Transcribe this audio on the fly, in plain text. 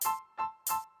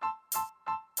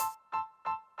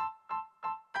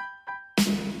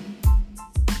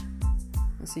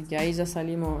Así que ahí ya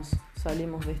salimos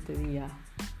de este día,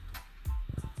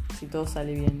 si todo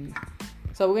sale bien.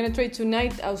 So we're going to trade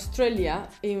tonight Australia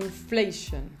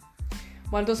inflation.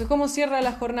 Bueno, entonces, ¿cómo cierra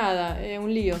la jornada?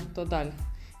 Un lío total.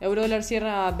 Eurodólar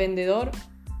cierra vendedor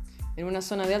en una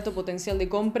zona de alto potencial de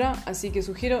compra, así que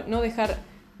sugiero no dejar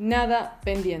nada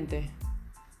pendiente,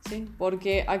 ¿sí?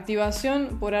 Porque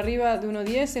activación por arriba de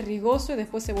 1.10 es riesgoso y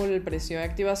después se vuelve el precio.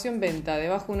 Activación venta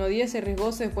debajo de 1.10 es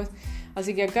riesgoso y después,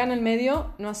 así que acá en el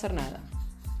medio no hacer nada.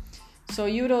 So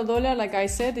euro dollar, like I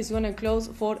said, is going to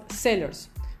close for sellers.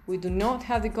 We do not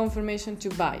have the confirmation to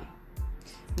buy.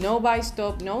 No buy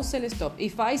stop, no sell stop.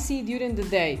 If I see during the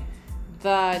day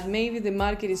that maybe the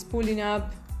market is pulling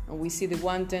up, and we see the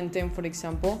 110.10 for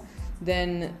example,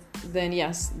 then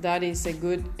yes, that is a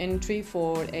good entry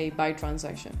for a buy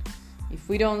transaction. If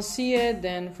we don't see it,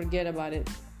 then forget about it.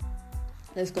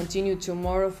 Let's continue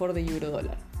tomorrow for the euro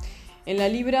dollar. En la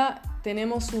libra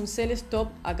tenemos un sell stop,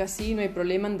 acá sí, no hay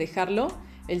problema en dejarlo.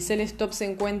 El sell stop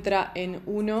se encuentra en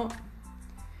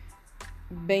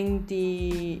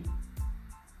 1.20.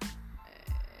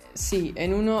 Sí,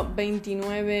 en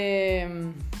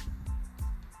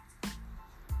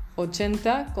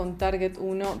 1.29.80 con target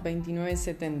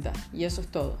 1.29.70 y eso es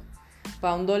todo.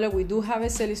 Pound dollar, we do have a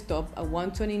sell stop at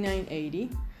 129.80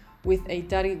 with a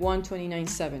target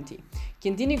 129.70.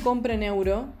 Quien tiene compra en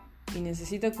euro y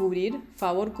necesita cubrir,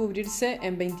 favor cubrirse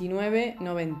en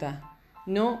 29.90,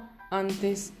 no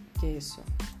antes que eso.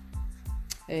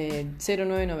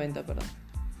 0.990, perdón.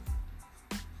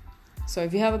 So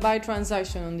if you have a buy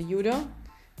transaction on the euro,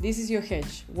 this is your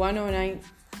hedge,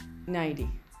 109.90.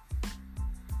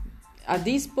 At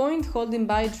this point, holding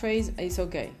buy trades is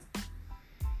okay.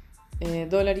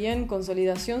 Dólar yen,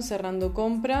 consolidación, cerrando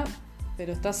compra,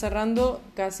 pero está cerrando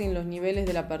casi en los niveles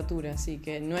de la apertura, así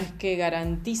que no es que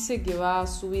garantice que va a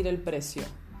subir el precio.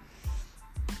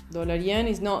 Dólar yen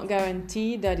is not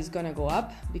guaranteed that it's going to go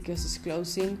up because it's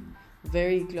closing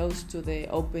very close to the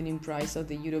opening price of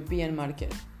the European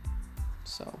market.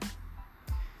 So.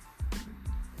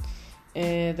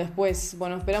 Después,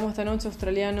 bueno, esperamos esta noche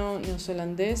australiano,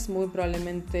 neozelandés. Muy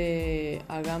probablemente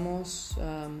hagamos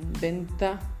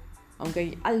venta, aunque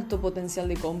hay alto potencial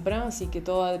de compra, así que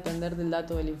todo va a depender del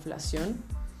dato de la inflación.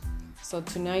 So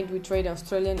tonight we trade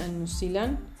Australian and New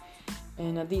Zealand,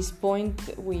 and at this point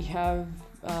we have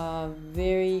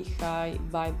very high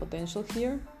buy potential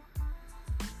here,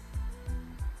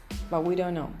 but we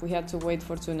don't know. We have to wait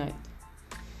for tonight.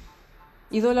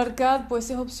 Y dólar CAD, pues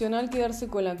es opcional quedarse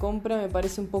con la compra, me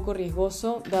parece un poco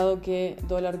riesgoso, dado que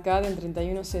dólar CAD en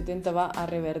 31.70 va a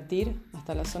revertir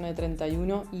hasta la zona de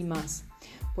 31 y más.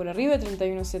 Por arriba de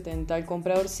 31.70 el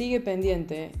comprador sigue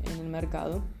pendiente en el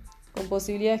mercado, con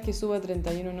posibilidades que suba a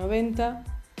 31.90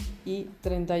 y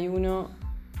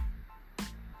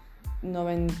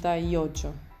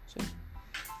 31.98. ¿Sí?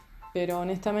 Pero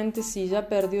honestamente, si ya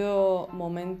perdió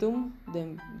momentum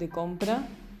de compra,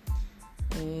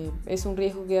 es un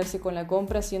riesgo quedarse con la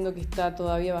compra, siendo que está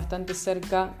todavía bastante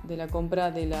cerca de la compra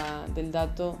del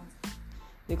dato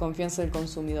de confianza del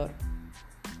consumidor.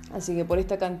 Así que por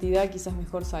esta cantidad quizás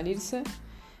mejor salirse,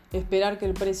 esperar que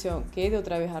el precio quede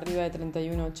otra vez arriba de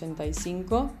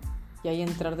 31.85 y ahí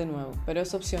entrar de nuevo, pero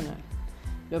es opcional.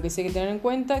 Lo que sí hay que tener en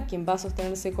cuenta, quien va a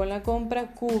sostenerse con la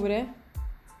compra cubre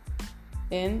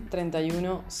en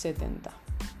 31.70.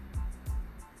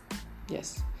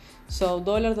 Yes. So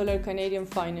dollar Canadian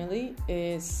finally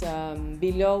is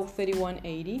below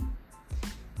 31.80.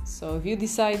 So if you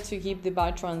decide to keep the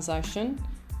buy transaction,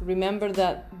 remember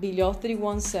that below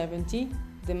 31.70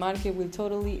 the market will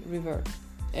totally revert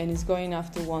and it's going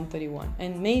after 131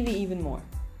 and maybe even more.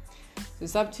 So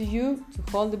it's up to you to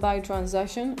hold the buy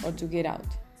transaction or to get out.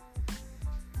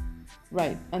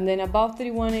 Right, and then above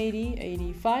 31.80,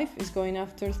 85 is going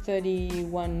after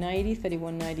 31.90,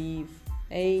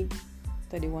 31.98,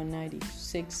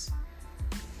 31.96.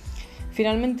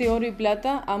 Finalmente oro y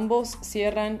plata, ambos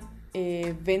cierran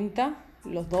venta,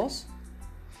 los dos,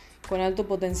 con alto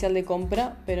potencial de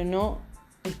compra, pero no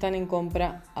están en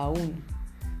compra aún.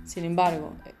 Sin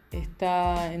embargo,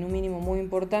 está en un mínimo muy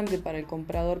importante para el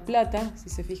comprador plata, si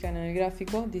se fijan en el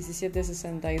gráfico,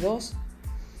 17.62,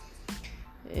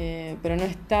 pero no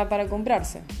está para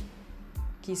comprarse,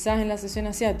 quizás en la sesión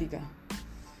asiática.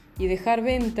 Y dejar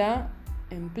venta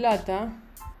en plata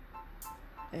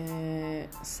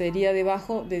sería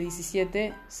debajo de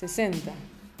 17.60.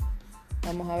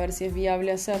 Vamos a ver si es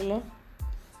viable hacerlo.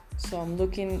 So I'm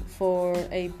looking for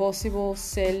a possible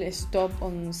sell stop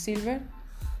on silver,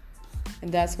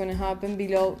 and that's going to happen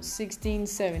below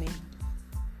 16.70.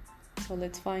 So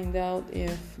let's find out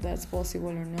if that's possible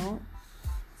or not.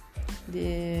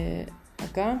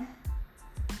 Acá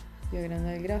Voy a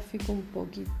agrandar el gráfico un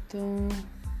poquito.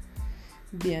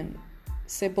 Bien,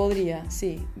 se podría,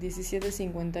 sí,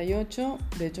 17.58,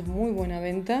 de hecho es muy buena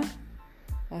venta,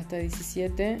 hasta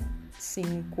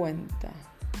 17.50.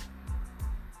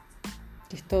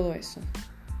 Es todo eso.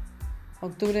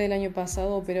 Octubre del año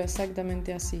pasado operó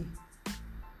exactamente así.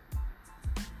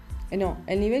 No,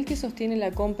 el nivel que sostiene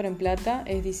la compra en plata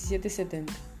es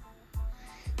 17.70.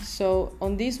 So,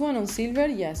 on this one, on silver,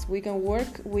 yes, we can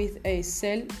work with a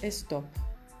sell stop.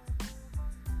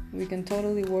 We can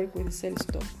totally work with a sell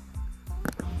stop.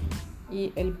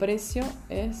 Y el precio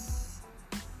es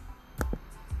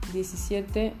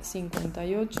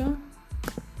 17.58.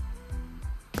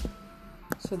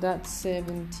 So that's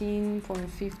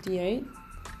 17.58.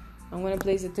 I'm going to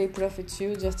place the take profit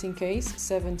too, just in case,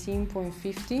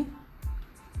 17.50.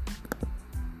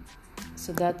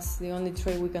 So that's the only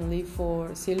trade we can leave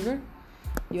for silver.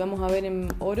 Y vamos a ver en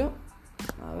oro.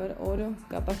 A ver, oro.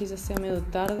 Capaz que ya sea medio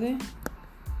tarde.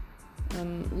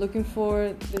 I'm looking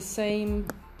for the same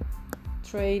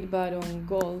trade but on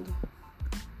gold.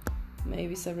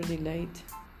 Maybe it's already late.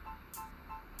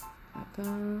 Acá.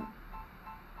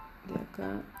 De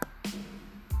acá.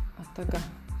 Hasta acá.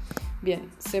 Bien.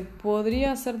 Se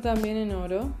podría hacer también en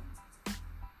oro.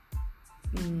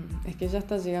 Es que ya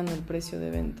está llegando el precio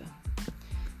de venta.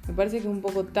 Me parece que es un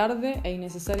poco tarde e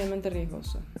innecesariamente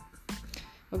riesgoso.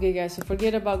 Okay guys, so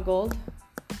forget about gold,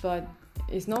 but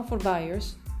it's not for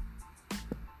buyers.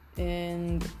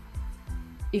 And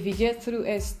if you get through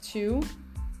S2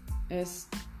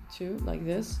 like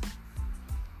this,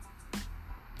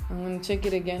 I'm going to check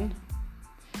it again.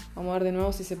 Vamos a ver de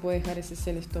nuevo si se puede dejar ese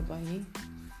sell stop ahí.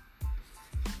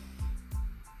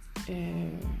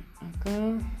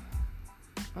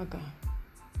 Acá.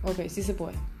 Ok, sí se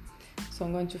puede. So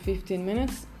I'm going to 15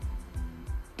 minutes.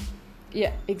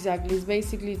 Yeah, exactly. It's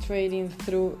basically trading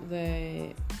through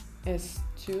the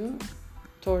S2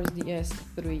 towards the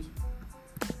S3.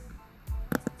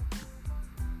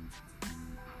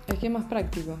 Es que es más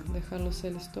práctico dejarlo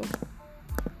sell stop.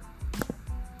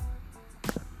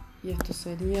 Y esto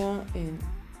sería en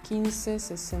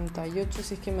 15.68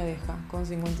 si es que me deja, con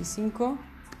 55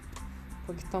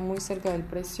 porque está muy cerca del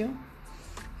precio.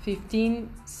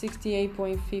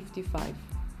 1568.55.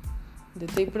 The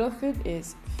take profit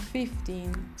is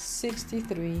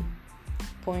 1563.51.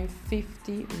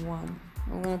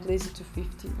 I'm gonna place it to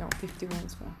 51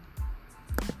 is fine.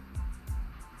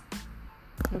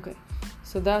 Okay,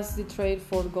 so that's the trade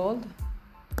for gold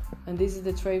and this is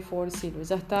the trade for silver.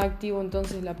 Ya está activo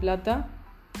entonces la plata.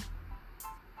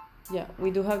 Yeah, we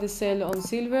do have the sell on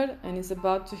silver and it's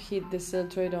about to hit the sell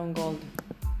trade on gold.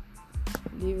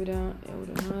 Libra,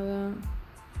 euro nada.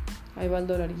 Ahí va el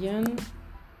dólar yen.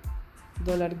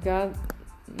 Dólar CAD,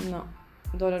 no.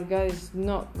 Dólar CAD is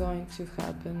not going to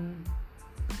happen.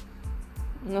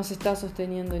 No se está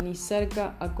sosteniendo ni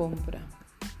cerca a compra.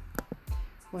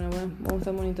 Bueno, vamos a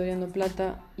estar monitoreando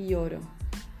plata y oro.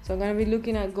 So I'm going to be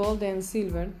looking at gold and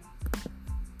silver.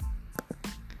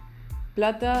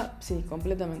 Plata, sí,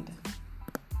 completamente.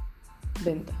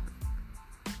 Venta.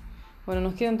 Bueno,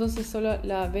 nos queda entonces solo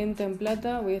la venta en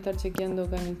plata. Voy a estar chequeando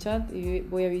acá en el chat y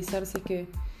voy a avisar si es que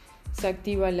se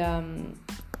activa la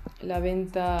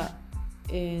venta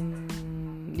en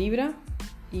libra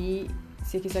y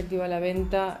si es que se activa la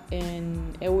venta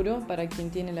en euro para quien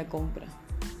tiene la compra.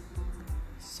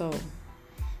 So